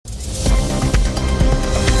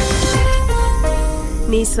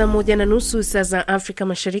Ni saa 1:30 saa za Afrika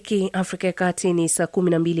Mashariki, Afrika ya Kati ni saa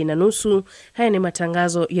 12:30. Haya ni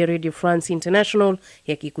matangazo ya Radio France International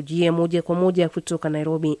yakikujia moja kwa moja kutoka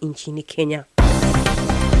Nairobi nchini Kenya.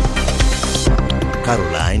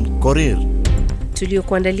 Caroline Korir.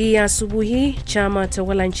 Tuliokuandalia asubuhi: chama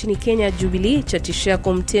tawala nchini Kenya Jubilee chatishia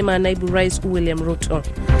kumtema naibu rais William Ruto.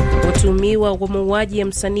 Watuhumiwa wa mauaji ya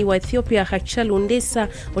msanii wa Ethiopia Hachalu Hundessa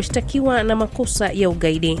washtakiwa na makosa ya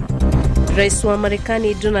ugaidi. Rais wa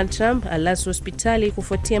Marekani Donald Trump alazwa hospitali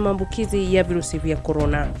kufuatia maambukizi ya virusi vya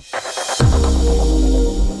corona.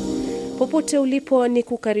 Popote ulipo ni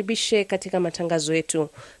kukaribishe katika matangazo yetu.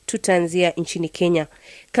 Tutaanzia nchini Kenya.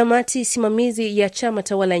 Kamati simamizi ya chama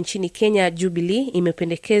tawala nchini Kenya Jubilee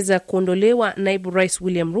imependekeza kuondolewa naibu rais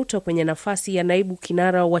William Ruto kwenye nafasi ya naibu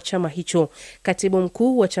kinara wa chama hicho. Katibu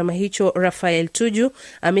mkuu wa chama hicho Rafael Tuju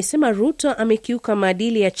amesema Ruto amekiuka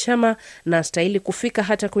maadili ya chama na hastahili kufika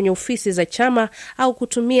hata kwenye ofisi za chama au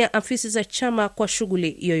kutumia afisi za chama kwa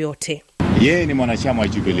shughuli yoyote. Yeye ni mwanachama wa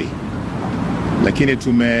Jubilee, lakini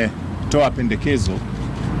tumetoa pendekezo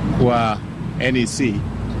kwa NEC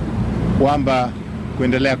kwamba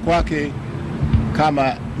kuendelea kwake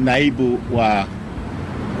kama naibu wa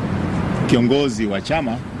kiongozi wa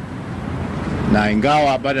chama, na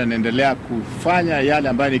ingawa bado anaendelea kufanya yale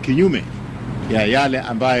ambayo ni kinyume ya yale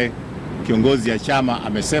ambaye kiongozi ya chama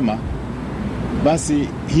amesema, basi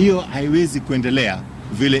hiyo haiwezi kuendelea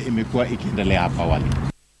vile imekuwa ikiendelea hapa awali.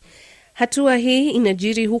 Hatua hii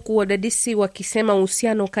inajiri huku wadadisi wakisema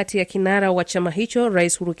uhusiano kati ya kinara wa chama hicho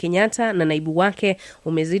Rais Uhuru Kenyatta na naibu wake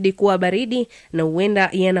umezidi kuwa baridi na huenda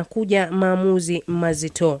yanakuja maamuzi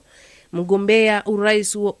mazito. Mgombea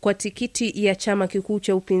urais kwa tikiti ya chama kikuu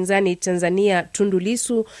cha upinzani Tanzania Tundu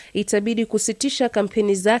Lissu itabidi kusitisha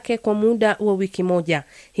kampeni zake kwa muda wa wiki moja.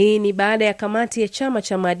 Hii ni baada ya kamati ya chama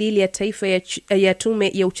cha maadili ya taifa ya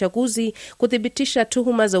tume ya uchaguzi kuthibitisha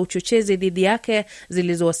tuhuma za uchochezi dhidi yake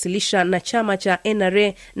zilizowasilisha na chama cha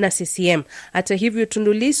NRA na CCM. Hata hivyo,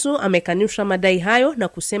 Tundu Lissu amekanusha madai hayo na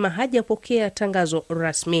kusema hajapokea tangazo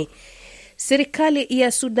rasmi. Serikali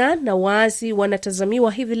ya Sudan na waasi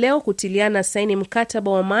wanatazamiwa hivi leo kutiliana saini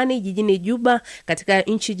mkataba wa amani jijini Juba katika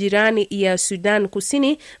nchi jirani ya Sudan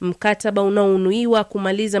Kusini, mkataba unaonuiwa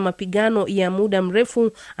kumaliza mapigano ya muda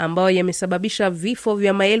mrefu ambayo yamesababisha vifo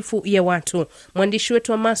vya maelfu ya watu. Mwandishi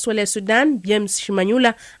wetu wa masuala ya Sudan James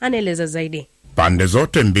Shimanyula anaeleza zaidi. Pande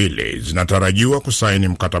zote mbili zinatarajiwa kusaini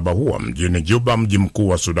mkataba huo mjini Juba, mji mkuu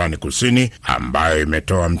wa Sudani Kusini, ambayo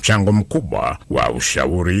imetoa mchango mkubwa wa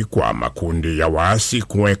ushauri kwa makundi ya waasi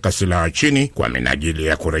kuweka silaha chini kwa minajili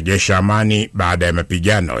ya kurejesha amani baada ya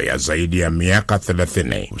mapigano ya zaidi ya miaka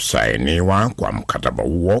 30. Kusainiwa kwa mkataba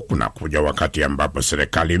huo kunakuja wakati ambapo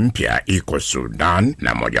serikali mpya iko Sudan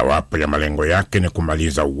na mojawapo ya malengo yake ni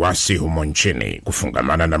kumaliza uasi humo nchini.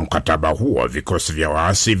 Kufungamana na mkataba huo, vikosi vya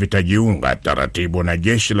waasi vitajiunga taratibu na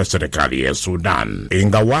jeshi la serikali ya Sudan.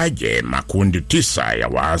 Ingawaje makundi 9 ya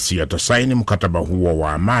waasi yatasaini mkataba huo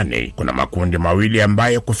wa amani, kuna makundi mawili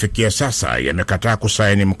ambayo kufikia sasa yamekataa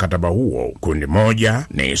kusaini mkataba huo. Kundi moja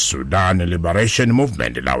ni Sudan Liberation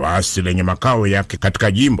Movement la waasi lenye makao yake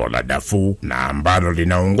katika jimbo la Darfur na ambalo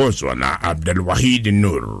linaongozwa na Abdel Wahid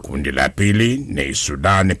Nur. Kundi la pili ni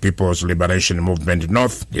Sudan People's Liberation Movement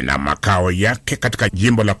North, lina makao yake katika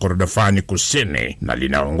jimbo la Kordofani Kusini na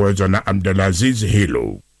linaongozwa na Abdelaziz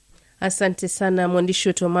Hilo. Asante sana mwandishi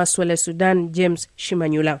wetu wa masuala ya Sudan James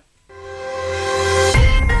Shimanyula.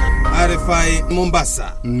 RFI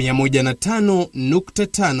Mombasa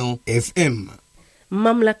 105.5 FM.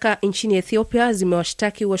 Mamlaka nchini Ethiopia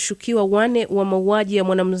zimewashtaki washukiwa 4 wa mauaji ya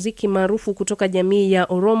mwanamuziki maarufu kutoka jamii ya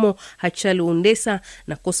Oromo Hachalu Hundessa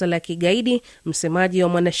na kosa la kigaidi. Msemaji wa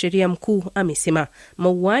mwanasheria mkuu amesema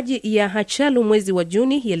mauaji ya Hachalu mwezi wa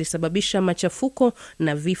Juni yalisababisha machafuko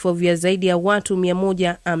na vifo vya zaidi ya watu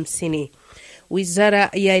 150. Wizara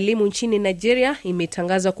ya elimu nchini Nigeria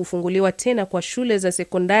imetangaza kufunguliwa tena kwa shule za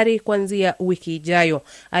sekondari kuanzia wiki ijayo.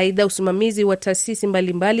 Aidha, usimamizi wa taasisi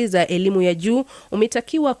mbalimbali za elimu ya juu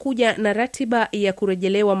umetakiwa kuja na ratiba ya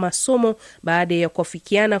kurejelewa masomo baada ya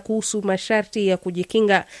kuafikiana kuhusu masharti ya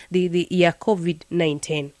kujikinga dhidi ya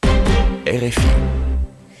COVID-19. RFI.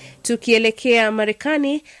 Tukielekea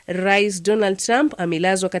Marekani, Rais Donald Trump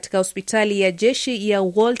amelazwa katika hospitali ya jeshi ya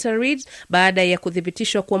Walter Reed baada ya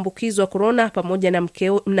kuthibitishwa kuambukizwa corona pamoja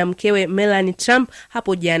na mkewe Melania Trump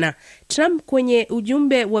hapo jana. Trump kwenye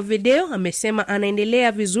ujumbe wa video amesema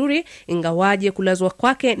anaendelea vizuri, ingawaje kulazwa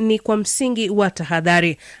kwake ni kwa msingi wa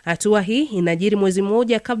tahadhari. Hatua hii inajiri mwezi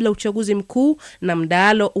mmoja kabla uchaguzi mkuu na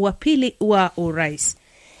mdahalo wa pili wa urais.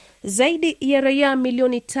 Zaidi ya raia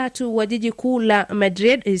milioni 3 wa jiji kuu la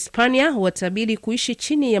Madrid, Hispania, watabidi kuishi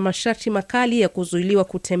chini ya masharti makali ya kuzuiliwa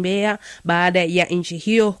kutembea baada ya nchi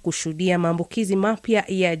hiyo kushuhudia maambukizi mapya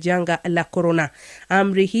ya janga la corona.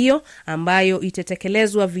 Amri hiyo ambayo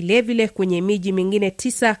itatekelezwa vilevile kwenye miji mingine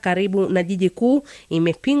 9 karibu na jiji kuu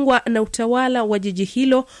imepingwa na utawala wa jiji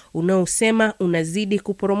hilo unaosema unazidi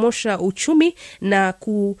kuporomosha uchumi na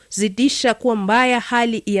kuzidisha kuwa mbaya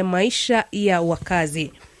hali ya maisha ya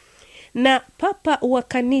wakazi. Na Papa wa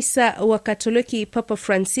kanisa wa Katoliki, Papa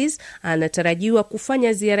Francis, anatarajiwa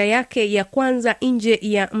kufanya ziara yake ya kwanza nje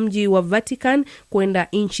ya mji wa Vatican kwenda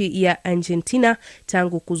nchi ya Argentina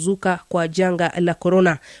tangu kuzuka kwa janga la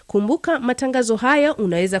corona. Kumbuka matangazo haya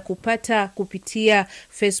unaweza kupata kupitia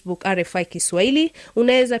Facebook RFI Kiswahili.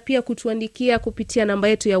 Unaweza pia kutuandikia kupitia namba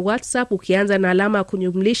yetu ya WhatsApp ukianza na alama ya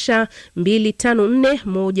kujumlisha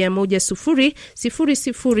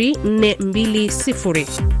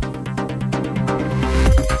 2541100000420.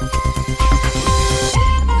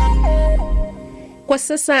 Kwa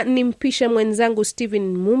sasa ni mpisha mwenzangu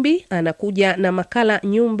Steven Mumbi anakuja na makala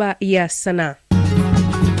Nyumba ya Sanaa.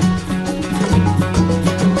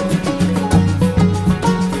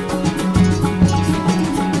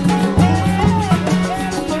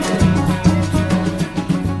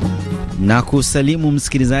 Na kusalimu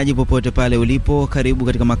msikilizaji popote pale ulipo, karibu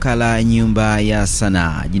katika makala Nyumba ya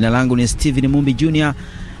Sanaa. Jina langu ni Steven Mumbi Junior,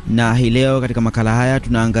 na hii leo katika makala haya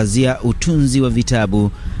tunaangazia utunzi wa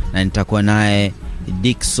vitabu na nitakuwa naye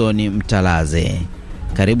Dickson Mtalaze.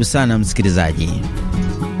 Karibu sana msikilizaji.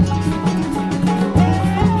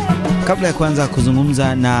 Kabla ya kuanza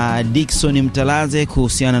kuzungumza na Dickson Mtalaze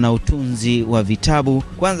kuhusiana na utunzi wa vitabu,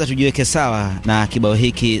 kwanza tujiweke sawa na kibao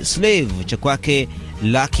hiki Slave cha kwake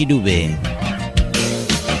Lucky Dube.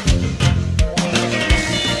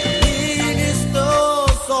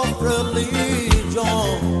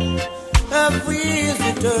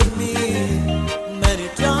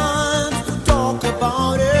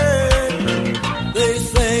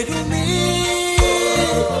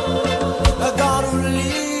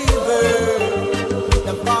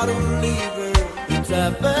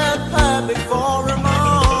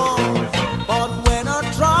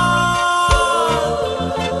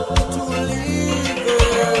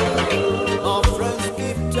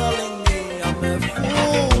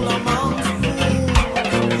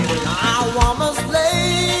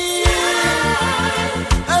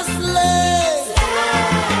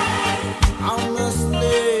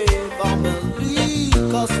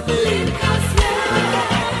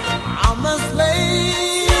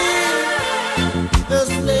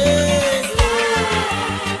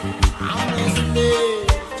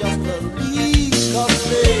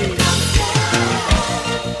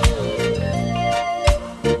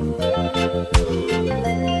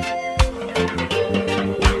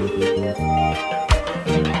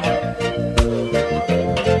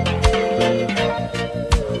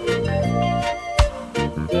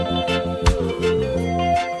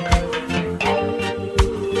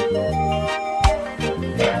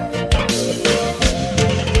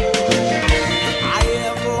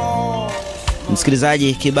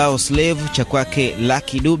 Msikilizaji, kibao Slave cha kwake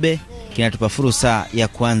Lucky Dube kinatupa fursa ya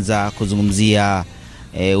kwanza kuzungumzia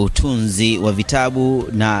utunzi wa vitabu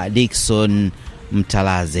na Dickson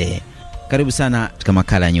Mtalaze. Karibu sana katika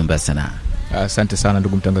makala ya Nyumba ya Sanaa. Asante sana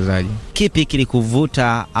ndugu mtangazaji. Kipi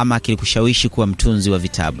kilikuvuta ama kilikushawishi kuwa mtunzi wa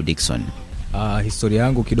vitabu, Dickson? Historia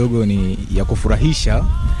yangu kidogo ni ya kufurahisha.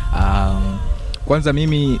 Kwanza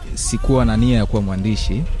mimi sikuwa na nia ya kuwa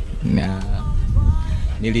mwandishi.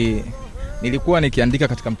 Nilikuwa nikiandika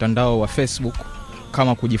katika mtandao wa Facebook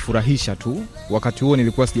kama kujifurahisha tu. Wakati huo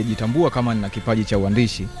nilikuwa sijajitambua kama nina kipaji cha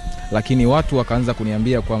uandishi, lakini watu wakaanza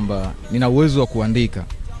kuniambia kwamba nina uwezo wa kuandika.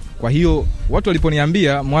 Kwa hiyo watu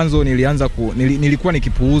waliponiambia, mwanzo nilikuwa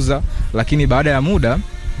nikipuuza, lakini baada ya muda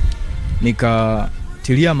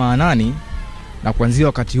nikatilia maanani, na kuanzia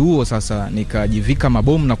wakati huo sasa nikajivika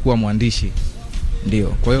mabomu na kuwa mwandishi. Ndio.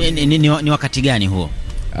 Kwa hiyo ni wakati gani huo?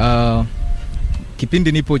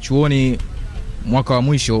 Kipindi nipo chuoni mwaka wa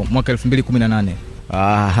mwisho, mwaka 2018.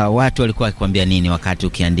 Watu walikuwa wakikwambia nini wakati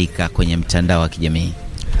ukiandika kwenye mtandao wa kijamii?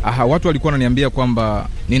 Watu walikuwa wananiambia kwamba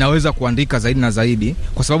ninaweza kuandika zaidi na zaidi,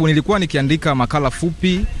 kwa sababu nilikuwa nikiandika makala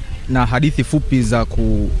fupi na hadithi fupi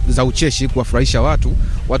za ucheshi kuwafurahisha watu.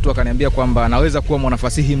 Watu wakaniambia kwamba naweza kuwa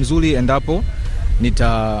mwanafasihi mzuri endapo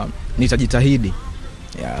nitajitahidi.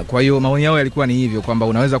 Kwa hiyo maoni yao yalikuwa ni hivyo, kwamba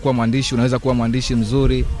unaweza kuwa mwandishi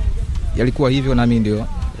mzuri. Yalikuwa hivyo, na mimi ndio.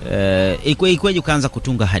 Ikweje ukaanza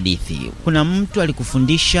kutunga hadithi? Kuna mtu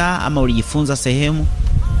alikufundisha ama ulijifunza sehemu?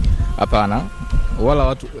 Hapana,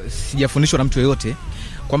 wala sijafundishwa na mtu yeyote.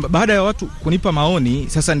 kwamba baada ya watu kunipa maoni,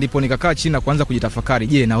 sasa ndipo nikakaa chini na kuanza kujitafakari,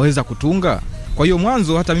 je, naweza kutunga? Kwa hiyo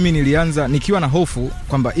mwanzo hata mimi nilianza nikiwa na hofu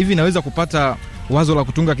kwamba hivi naweza kupata wazo la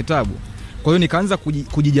kutunga kitabu. Kwa hiyo nikaanza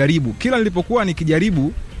kujijaribu. Kila nilipokuwa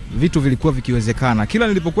nikijaribu vitu vilikuwa vikiwezekana. Kila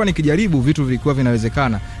nilipokuwa nikijaribu vitu vilikuwa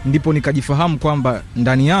vinawezekana. Ndipo nikajifahamu kwamba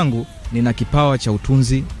ndani yangu nina kipawa cha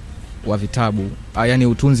utunzi wa vitabu, yani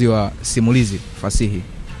utunzi wa simulizi fasihi.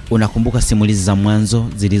 Unakumbuka simulizi za mwanzo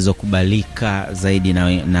zilizokubalika zaidi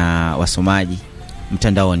na wasomaji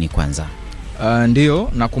mtandaoni kwanza?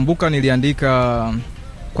 Ndio, nakumbuka niliandika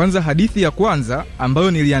kwanza hadithi ya kwanza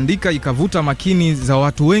ambayo niliandika ikavuta makini za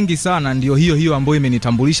watu wengi sana, ndio hiyo ambayo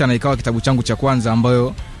imenitambulisha na ikawa kitabu changu cha kwanza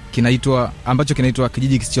ambacho kinaitwa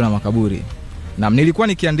Kijiji Kisicho na Makaburi. Na nilikuwa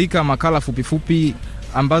nikiandika makala fupi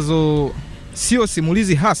ambazo sio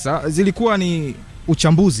simulizi hasa, zilikuwa ni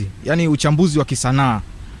uchambuzi, yani uchambuzi wa kisanaa.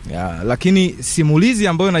 Lakini simulizi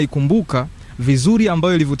ambayo naikumbuka vizuri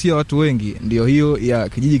ambayo ilivutia watu wengi ndio hiyo ya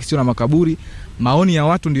Kijiji Kisicho na Makaburi. Maoni ya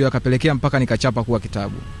watu ndio yakapelekea mpaka nikachapa kuwa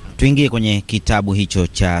kitabu. Tuingie kwenye kitabu hicho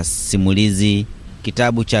cha simulizi,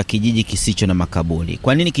 kitabu cha Kijiji Kisicho na Makaburi.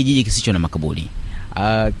 Kwa nini Kijiji Kisicho na Makaburi?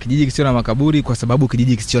 Kijiji Kisicho na Makaburi kwa sababu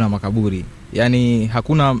kijiji kisicho na makaburi. Yani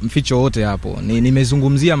hakuna mficho wote hapo.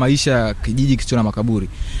 Nimezungumzia maisha ya Kijiji Kisicho na Makaburi.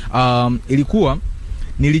 Ilikuwa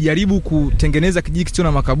nilijaribu kutengeneza Kijiji Kisicho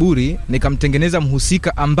na Makaburi, nikamtengeneza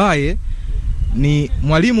mhusika ambaye ni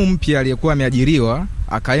mwalimu mpya aliyekuwa ameajiriwa,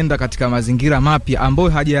 akaenda katika mazingira mapya ambayo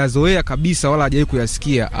hajayazoea kabisa wala hajawahi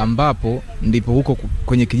kuyasikia, ambapo ndipo huko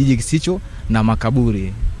kwenye Kijiji Kisicho na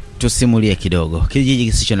Makaburi. Tusimulie kidogo. Kijiji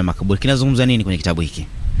Kisicho na Makaburi kinazungumza nini kwenye kitabu hiki?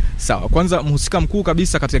 Sawa, kwanza mhusika mkuu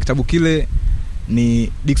kabisa katika kitabu kile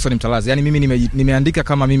ni Dickson Mtalazi. Yani mimi nimeandika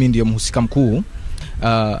kama mimi ndio mhusika mkuu.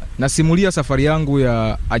 Nasimulia safari yangu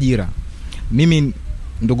ya ajira. Mimi,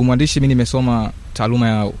 ndugu mwandishi, mimi nimesoma taaluma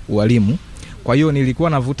ya ualimu. Kwa hiyo nilikuwa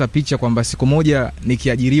navuta picha kwamba siku moja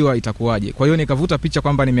nikiajiriwa itakuwaje. Kwa hiyo nikavuta picha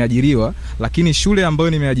kwamba nimeajiriwa, lakini shule ambayo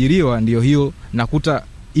nimeajiriwa ndio hiyo nakuta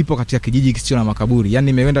ipo katika Kijiji Kisicho na Makaburi. Yani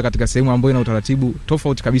nimeenda katika sehemu ambayo ina utaratibu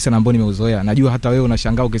tofauti kabisa na ambao nimeuzoea. Najua hata wewe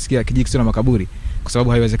unashangaa ukisikia Kijiji Kisicho na Makaburi kwa sababu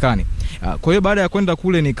haiwezekani. Kwa hiyo baada ya kwenda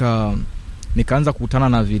kule nikaanza kukutana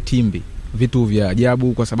na vitu vya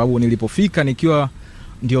ajabu, kwa sababu nilipofika nikiwa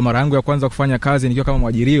ndio mara yangu ya kwanza kufanya kazi nikiwa kama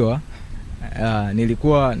mwajiriwa,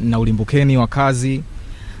 nilikuwa na ulimbukeni wa kazi.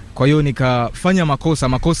 Kwa hiyo nikafanya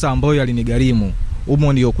makosa ambayo yalinigharimu.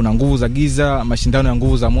 Umo ndio kuna nguvu za giza, mashindano ya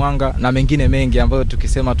nguvu za mwanga na mengine mengi ambayo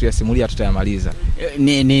tukisema tuyasimulia tutayamaliza.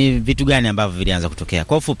 Ni vitu gani ambavyo vilianza kutokea?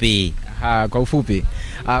 Kwa ufupi. Kwa ufupi.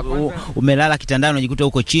 Umelala kitandani unajikuta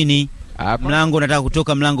huko chini, mlango unataka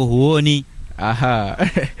kutoka, mlango huoni.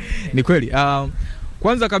 Ni kweli.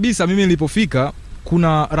 Kwanza kabisa mimi nilipofika,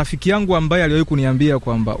 kuna rafiki yangu ambaye aliwahi kuniambia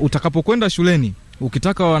kwamba utakapokwenda shuleni,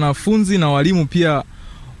 ukitaka wanafunzi na walimu pia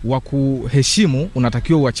wakuheshimu,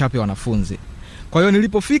 unatakiwa uwachape wanafunzi. Kwa hiyo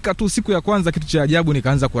nilipofika tu siku ya kwanza, kitu cha ajabu,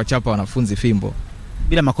 nikaanza kuwachapa wanafunzi fimbo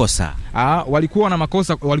bila makosa. Walikuwa na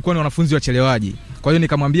makosa, walikuwa ni wanafunzi wachelewaji. Kwa hiyo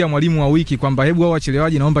nikamwambia mwalimu wa wiki kwamba hebu hao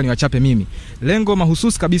wachelewaji naomba niwachape mimi. Lengo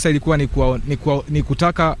mahususi kabisa ilikuwa ni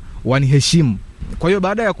kutaka waniheshimu. Kwa hiyo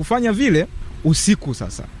baada ya kufanya vile, usiku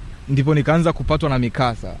sasa ndipo nikaanza kupatwa na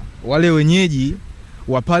mikasa. Wale wenyeji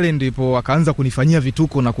wa pale ndipo wakaanza kunifanyia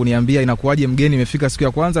vituko na kuniambia inakuwaje mgeni imefika siku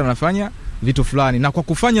ya kwanza na nafanya vitu fulani. Na kwa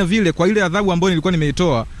kufanya vile, kwa ile adhabu ambayo nilikuwa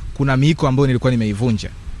nimeitoa, kuna miiko ambayo nilikuwa nimeivunja.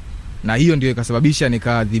 Na hiyo ndio ikasababisha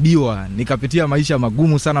nikaadhibiwa, nikapitia maisha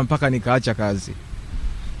magumu sana mpaka nikaacha kazi.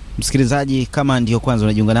 Msikilizaji, kama ndio kwanza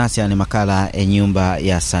unajiunga nasi, ni makala ya Nyumba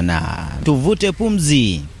ya Sanaa. Tuvute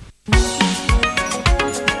pumzi.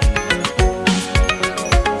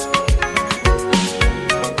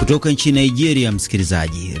 Kutoka nchini Nigeria,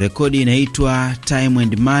 msikilizaji, rekodi inaitwa Time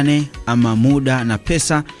and Money ama Muda na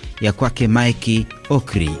Pesa ya kwake Mike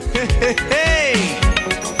Okri.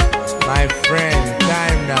 My friend,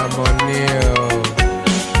 time na money.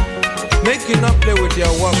 Make you not play with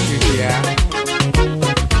your work, you hear?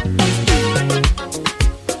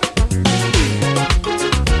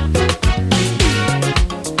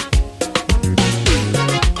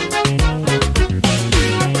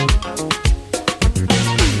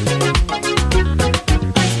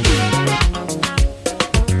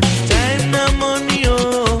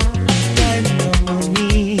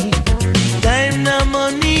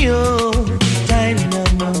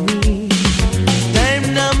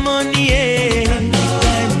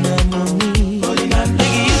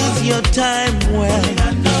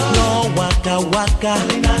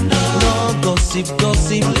 No gossip, no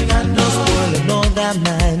spoil another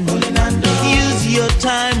man. Use your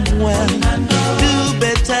time well, do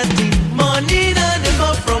better thing. Money not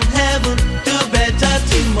never from heaven, do better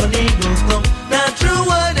thing. Money goes come, not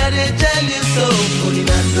true.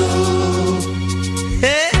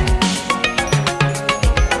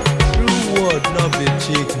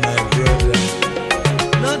 my brother.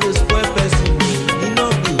 Not the spoil person, he no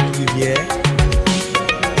good with yeah.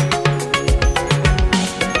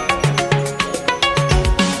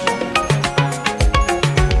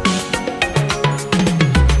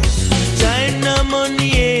 China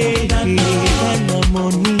money, China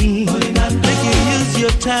money. Make you use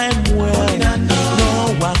your time well. No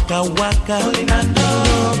waka waka, no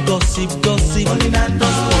gossip gossip. Don't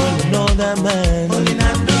spoil another man.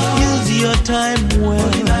 Use your time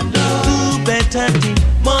well. Do better thing.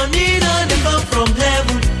 Money don't they come from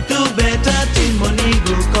heaven. Do better thing. Money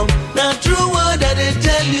go come. Now true word that they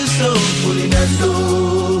tell you so. Polinando.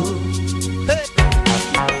 Hey.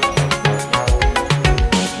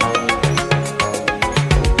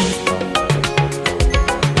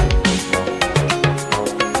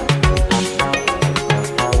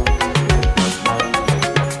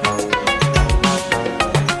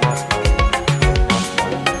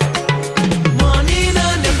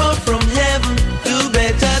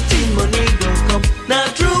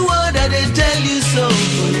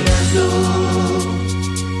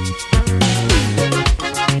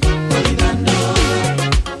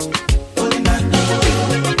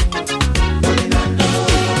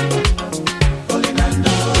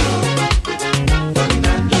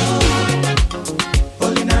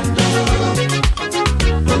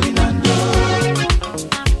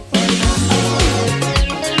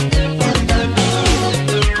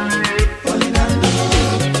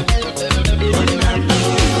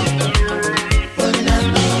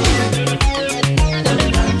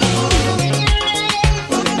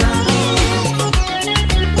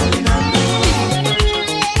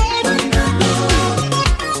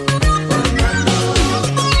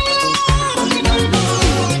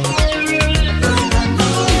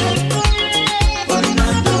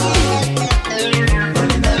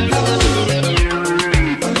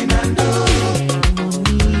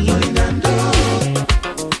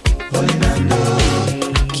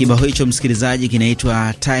 Kibao hicho msikilizaji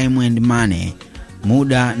kinaitwa Time and Money,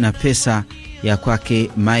 muda na pesa, ya kwake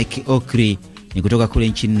Mike Okri, ni kutoka kule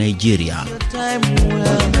nchini Nigeria.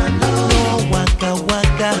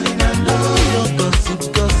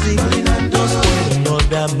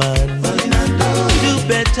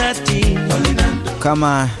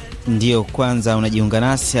 Kama ndio kwanza unajiunga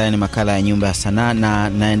nasi, haya ni makala ya Nyumba ya Sanaa na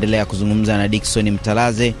naendelea kuzungumza na Dickson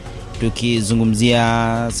Mtalaze, tukizungumzia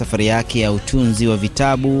safari yake ya utunzi wa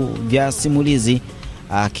vitabu vya simulizi,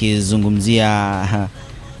 akizungumzia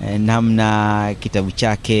namna kitabu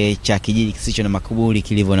chake cha Kijiji Kisicho na Makaburi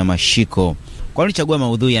kilivyo na mashiko. Kwa nini ulichagua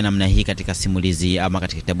maudhui ya namna hii katika simulizi ama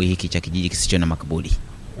katika kitabu hiki cha Kijiji Kisicho na Makaburi?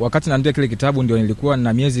 Wakati naandika kile kitabu ndio nilikuwa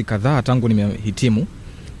na miezi kadhaa tangu nimehitimu.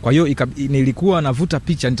 Kwa hiyo nilikuwa navuta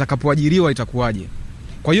picha nitakapoajiriwa itakuwaje.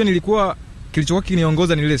 Kwa hiyo nilikuwa kilichokuwa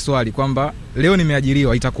kiniongoza ni lile swali kwamba leo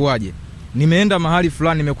nimeajiriwa itakuwaje? Nimeenda mahali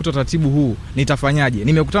fulani nimekuta taratibu huu, nitafanyaje?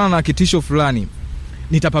 Nimekutana na kitisho fulani,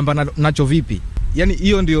 nitapambana nacho vipi? Yaani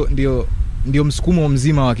hiyo ndio msukumo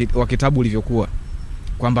mzima wa kitabu ulivyokuwa.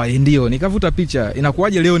 Kwamba ndio nikavuta picha,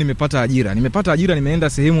 inakuwaje leo nimepata ajira? Nimepata ajira, nimeenda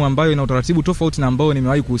sehemu ambayo ina utaratibu tofauti na ambao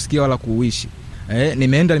nimewahi kusikia wala kuuishi.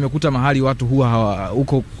 Nimeenda nimekuta mahali watu huwa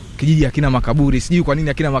huko kijiji hakina makaburi, sijui kwa nini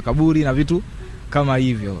hakina makaburi na vitu kama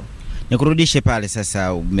hivyo. Nikurudishe pale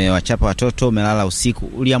sasa, umewachapa watoto, umelala usiku,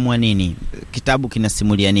 uliamua nini? Kitabu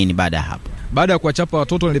kinasimulia nini baada ya hapo? Baada ya kuwachapa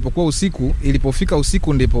watoto nilipokuwa usiku, ilipofika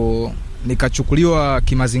usiku ndipo nikachukuliwa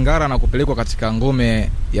kimazingara na kupelekwa katika ngome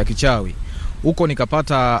ya kichawi. Huko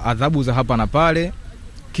nikapata adhabu za hapa na pale,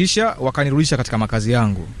 kisha wakanirudisha katika makazi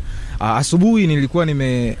yangu. Asubuhi nilikuwa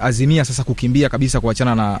nimeazimia sasa kukimbia kabisa,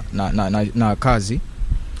 kuachana na kazi.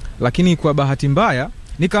 Lakini kwa bahati mbaya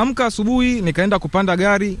nikaamka asubuhi, nikaenda kupanda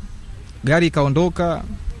gari ikaondoka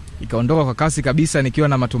kwa kasi kabisa, nikiwa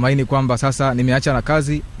na matumaini kwamba sasa nimeacha na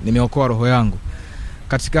kazi, nimeokoa roho yangu.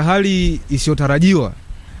 Katika hali isiyotarajiwa,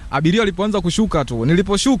 abiria walipoanza kushuka tu,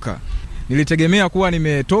 niliposhuka nilitegemea kuwa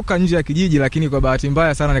nimetoka nje ya kijiji, lakini kwa bahati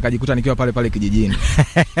mbaya sana nikajikuta nikiwa pale kijijini.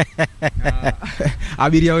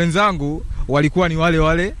 Abiria wenzangu walikuwa ni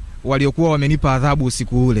wale waliokuwa wamenipa adhabu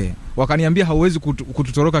usiku ule. Wakaniambia hauwezi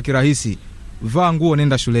kututoroka kirahisi, vaa nguo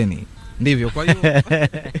nenda shuleni. Ndivyo.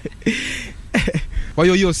 Kwa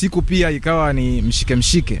hiyo siku pia ikawa ni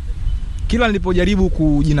mshike. Kila nilipojaribu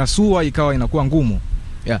kujinasua ikawa inakuwa ngumu.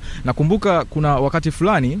 Nakumbuka kuna wakati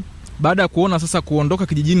fulani baada ya kuona sasa kuondoka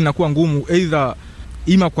kijijini inakuwa ngumu, either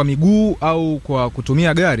ima kwa miguu au kwa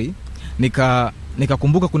kutumia gari,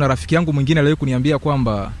 nikakumbuka kuna rafiki yangu mwingine aliwahi kuniambia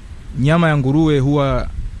kwamba nyama ya nguruwe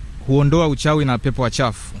huondoa uchawi na pepo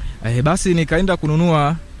wachafu. Basi nikaenda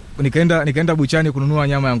buchani kununua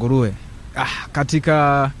nyama ya nguruwe.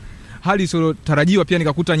 Katika hali sio tarajiwa pia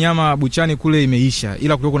nikakuta nyama buchani kule imeisha,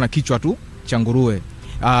 ila kulikuwa kuna kichwa tu cha nguruwe.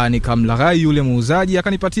 Nikamlaghai yule muuzaji,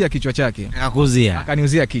 akanipatia kichwa chake.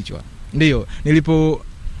 Akaniuzia kichwa. Ndio,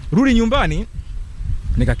 niliporudi nyumbani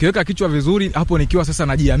nikakiweka kichwa vizuri, hapo nikiwa sasa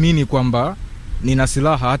najiamini kwamba nina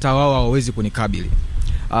silaha, hata wao hawawezi kunikabili.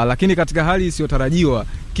 Lakini katika hali isiyotarajiwa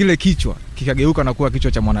kile kichwa kikageuka na kuwa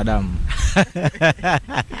kichwa cha mwanadamu.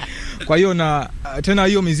 Kwa hiyo na tena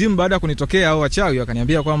hiyo mizimu baada ya kunitokea hao wachawi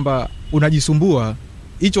wakaniambia kwamba unajisumbua,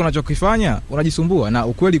 hicho unachokifanya unajisumbua. Na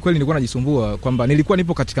ukweli nilikuwa najisumbua, kwamba nilikuwa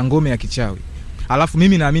nipo katika ngome ya kichawi. Alafu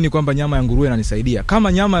mimi naamini kwamba nyama ya nguruwe inanisaidia.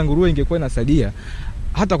 Kama nyama ya nguruwe ingekuwa inasaidia,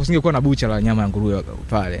 hata kusingekuwa na bucha la nyama ya nguruwe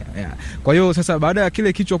pale. Kwa hiyo sasa baada ya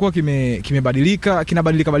kile kichwa kuwa kimebadilika,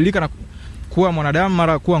 kinabadilika na kuwa mwanadamu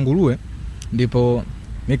mara kuwa nguruwe, ndipo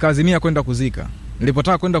nikaazimia kwenda kuzika.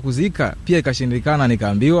 Nilipotaka kwenda kuzika pia ikashindikana,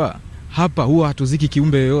 nikaambiwa hapa huwa hatuziki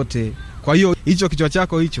kiumbe yoyote. Kwa hiyo hicho kichwa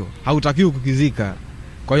chako hicho hautakiwi kukizika.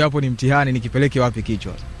 Kwa hiyo hapo ni mtihani, nikipeleke wapi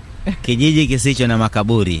kichwa? Kijiji kisicho na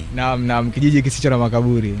makaburi. Naam, kijiji kisicho na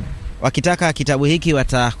makaburi. Wakitaka kitabu hiki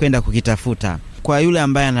watakwenda kukitafuta. Kwa yule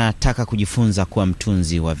ambaye anataka kujifunza kuwa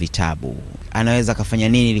mtunzi wa vitabu, anaweza kufanya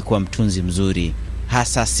nini ili kuwa mtunzi mzuri,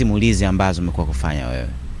 hasa simulizi ambazo umekuwa kufanya wewe?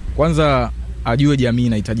 Kwanza ajue jamii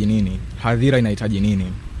inahitaji nini, hadhira inahitaji nini.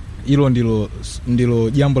 Hilo ndilo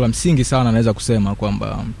jambo la msingi sana. Naweza kusema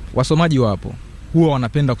kwamba wasomaji wapo huwa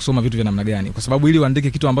wanapenda kusoma vitu vya namna gani, kwa sababu ili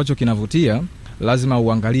uandike kitu ambacho kinavutia lazima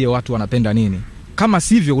uangalie watu wanapenda nini. Kama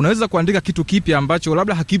sivyo unaweza kuandika kitu kipya ambacho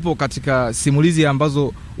labda hakipo katika simulizi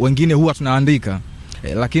ambazo wengine huwa tunaandika,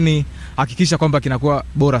 lakini hakikisha kwamba kinakuwa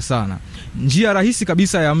bora sana. Njia rahisi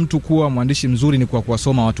kabisa ya mtu kuwa mwandishi mzuri ni kwa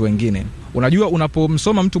kuwasoma watu wengine. Unajua,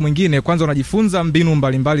 unapomsoma mtu mwingine kwanza unajifunza mbinu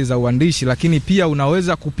mbalimbali za uandishi, lakini pia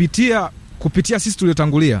unaweza kupitia sisi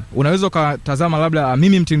tuliotangulia. Unaweza kutazama labda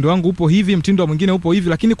mimi mtindo wangu upo hivi, mtindo mwingine upo hivi,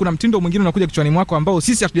 lakini kuna mtindo mwingine unakuja kichwani mwako ambao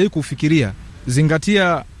sisi hatujawahi kufikiria.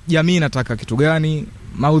 Zingatia jamii inataka kitu gani,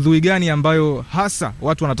 maudhui gani ambayo hasa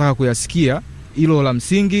watu wanataka kuyasikia, hilo la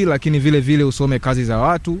msingi. Lakini vile vile usome kazi za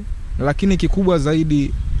watu, lakini kikubwa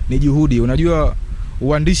zaidi ni juhudi. Unajua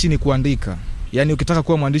uandishi ni kuandika. Yaani ukitaka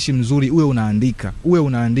kuwa mwandishi mzuri uwe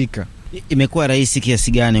unaandika. Imekuwa rahisi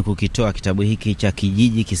kiasi gani kukitoa kitabu hiki cha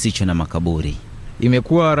Kijiji Kisicho na Makaburi?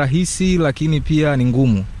 Imekuwa rahisi, lakini pia ni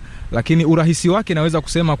ngumu. Lakini urahisi wake naweza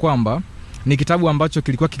kusema kwamba ni kitabu ambacho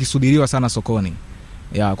kilikuwa kikisubiriwa sana sokoni.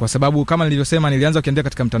 Kwa sababu kama nilivyosema, nilianza kuandika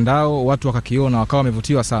katika mtandao, watu wakakiona, wakawa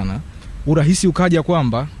wamevutiwa sana. Urahisi ukaja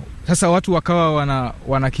kwamba sasa watu wakawa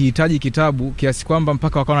wanakihitaji kitabu kiasi kwamba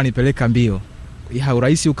mpaka wakawa wananipeleka mbio.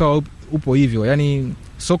 Urahisi ukawa upo hivyo. Yaani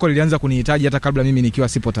soko lilianza kunihitaji hata kabla mimi nikiwa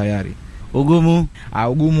sipo tayari. Ugumu,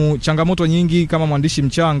 changamoto nyingi kama mwandishi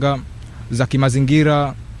mchanga, za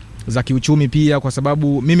kimazingira, za kiuchumi pia, kwa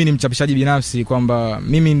sababu mimi ni mchapishaji binafsi, kwamba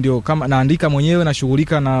mimi ndio kama naandika mwenyewe, na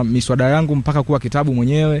shughulika na miswada yangu mpaka kuwa kitabu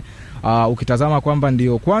mwenyewe. Ukitazama kwamba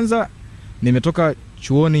ndio kwanza nimetoka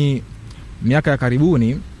chuoni miaka ya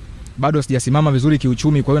karibuni, bado sijasimama vizuri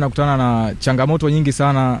kiuchumi. Kwa hiyo nakutana na changamoto nyingi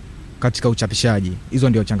sana katika uchapishaji. Hizo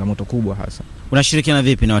ndio changamoto kubwa hasa. Unashirikiana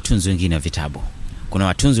vipi na watunzi wengine wa vitabu? Kuna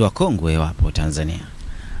watunzi wakongwe wapo Tanzania.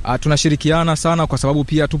 Tunashirikiana sana kwa sababu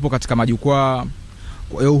pia tupo katika majukwaa.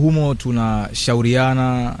 Kwa hiyo humo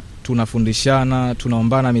tunashauriana, tunafundishana,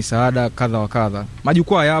 tunaombana misaada kadha wa kadha.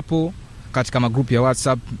 Majukwaa yapo katika magrupu ya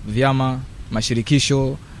WhatsApp, vyama,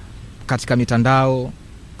 mashirikisho, katika mitandao.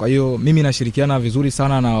 Kwa hiyo mimi nashirikiana vizuri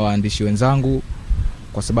sana na waandishi wenzangu,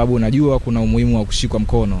 kwa sababu najua kuna umuhimu wa kushikwa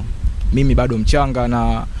mkono. Mimi bado mchanga,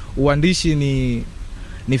 na uandishi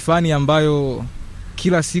ni fani ambayo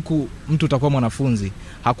kila siku mtu utakuwa mwanafunzi.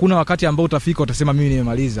 Hakuna wakati ambao utafika utasema mimi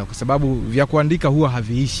nimemaliza, kwa sababu vya kuandika huwa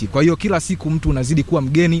haviishi. Kwa hiyo kila siku mtu unazidi kuwa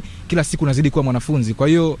mgeni, kila siku unazidi kuwa mwanafunzi. Kwa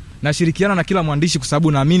hiyo nashirikiana na kila mwandishi, kwa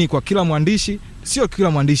sababu naamini kwa kila mwandishi, sio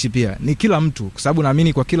kila mwandishi pia, ni kila mtu, kwa sababu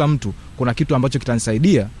naamini kwa kila mtu kuna kitu ambacho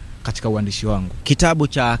kitanisaidia katika uandishi wangu. Kitabu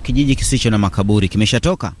cha Kijiji Kisicho na Makaburi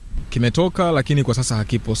kimeshatoka? Kimetoka, lakini kwa sasa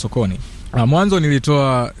hakipo sokoni. Mwanzo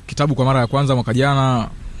nilitoa kitabu kwa mara ya kwanza mwaka jana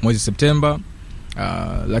mwezi Septemba,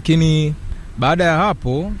 lakini baada ya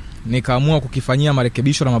hapo nikaamua kukifanyia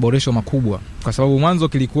marekebisho na maboresho makubwa, kwa sababu mwanzo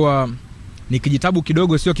kilikuwa ni kijitabu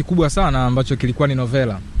kidogo, sio kikubwa sana, ambacho kilikuwa ni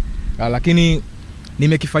novela. Lakini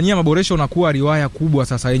nimekifanyia maboresho na kuwa riwaya kubwa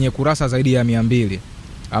sasa, yenye kurasa zaidi ya 200,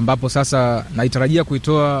 ambapo sasa naitarajia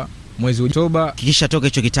kuitoa mwezi Oktoba. Kikisha toka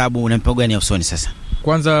hicho kitabu una mpango gani usoni sasa?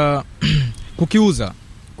 Kwanza kukiuza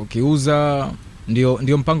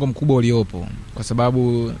ndio mpango mkubwa uliopo, kwa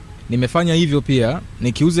sababu nimefanya hivyo pia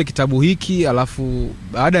nikiuze kitabu hiki, alafu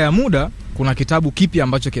baada ya muda kuna kitabu kipya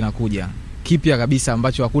ambacho kinakuja, kipya kabisa,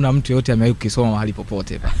 ambacho hakuna mtu yote amewahi kukisoma mahali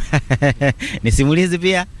popote. Ni simulizi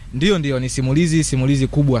pia? Ndio, ni simulizi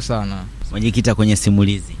kubwa sana. Mjikita kwenye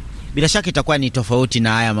simulizi. Bila shaka itakuwa ni tofauti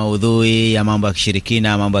na haya maudhui ya mambo ya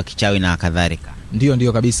kishirikina, mambo ya kichawi na kadhalika.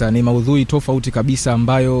 Ndio kabisa, ni maudhui tofauti kabisa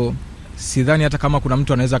ambayo sidhani hata kama kuna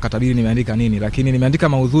mtu anaweza kutabiri nimeandika nini, lakini nimeandika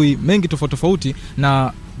maudhui mengi tofauti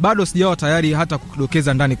na bado sijawa tayari hata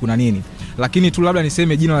kudokeza ndani kuna nini. Lakini tu labda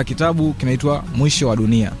niseme jina la kitabu kinaitwa Mwisho wa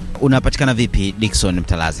Dunia. Unapatikana vipi Dickson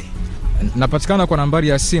Mtalazi? Napatikana kwa nambari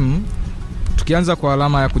ya simu, tukianza kwa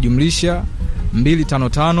alama ya kujumlisha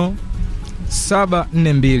 255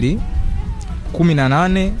 742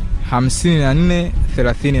 18 54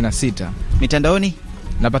 36. Mitandaoni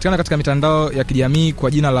napatikana katika mitandao ya kijamii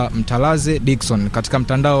kwa jina la Mtalaze Dickson, katika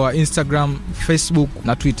mtandao wa Instagram, Facebook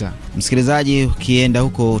na Twitter. Msikilizaji, ukienda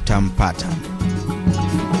huko utampata.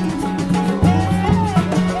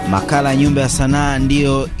 Makala ya Nyumba ya Sanaa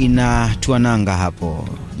ndiyo inatuananga hapo.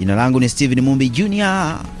 Jina langu ni Steven Mumbi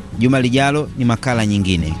Junior. Juma lijalo ni makala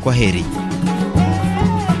nyingine. Kwa heri.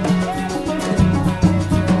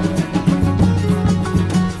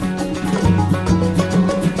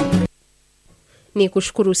 Ni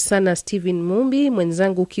kushukuru sana Steven Mumbi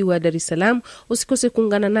mwenzangu ukiwa Dar es Salaam. Usikose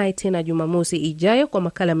kuungana naye tena Jumamosi ijayo kwa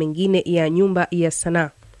makala mengine ya Nyumba ya Sanaa.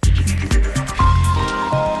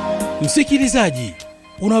 Msikilizaji,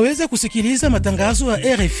 unaweza kusikiliza matangazo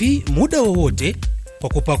ya RFI muda wowote kwa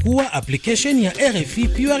kupakua application ya RFI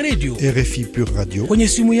Pure Radio, RFI Pure Radio kwenye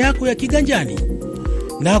simu yako ya kiganjani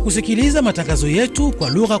na kusikiliza matangazo yetu kwa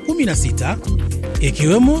lugha 16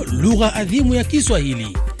 ikiwemo lugha adhimu ya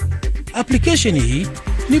Kiswahili. Application hii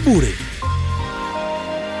ni bure.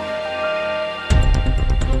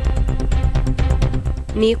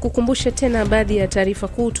 Ni kukumbusha tena baadhi ya taarifa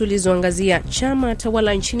kuu tulizoangazia. Chama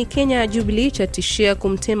tawala nchini Kenya Jubilee chatishia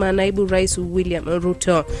kumtema naibu rais William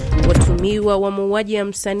Ruto. Watumiwa wa mauaji ya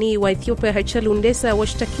msanii wa Ethiopia Hachalu Hundessa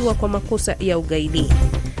washtakiwa kwa makosa ya ugaidi.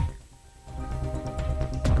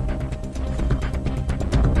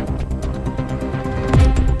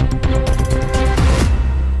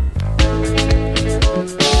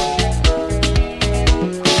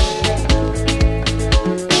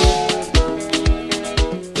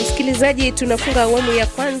 Msikilizaji, tunafunga awamu ya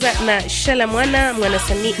kwanza na Shala Mwana,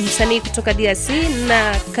 msanii kutoka DRC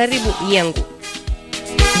na Karibu Yangu.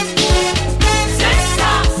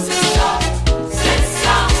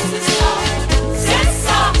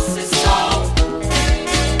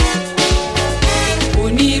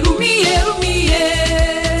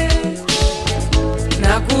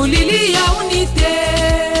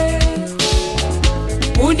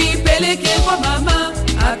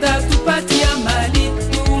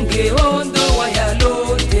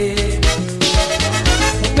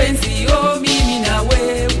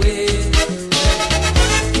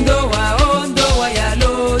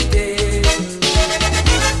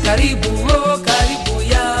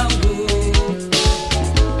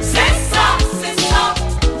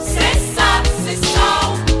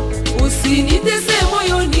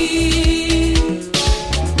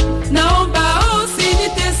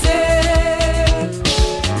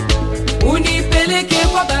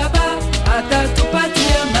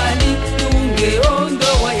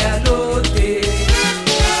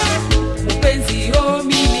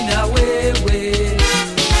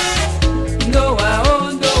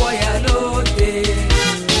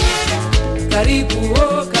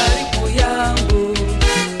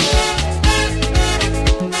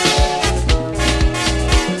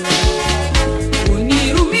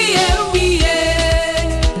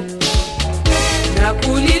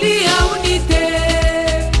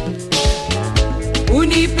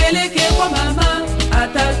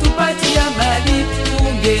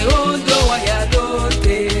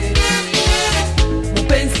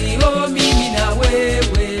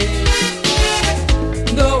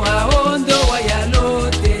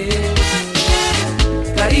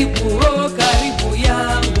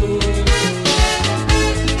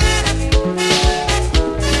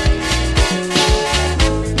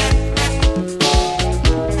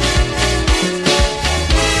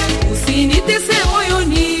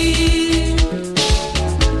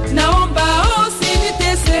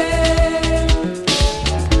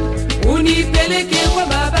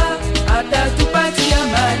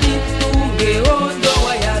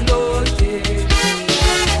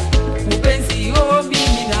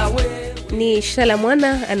 Shala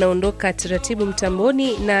Mwana anaondoka taratibu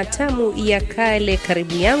mtamboni na tamu ya kale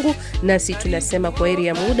Karibu Yangu, nasi tunasema kwa heri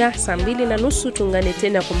ya muda. Saa 2:30 tuungane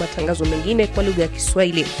tena kwa matangazo mengine kwa lugha ya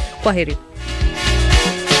Kiswahili. Kwa heri.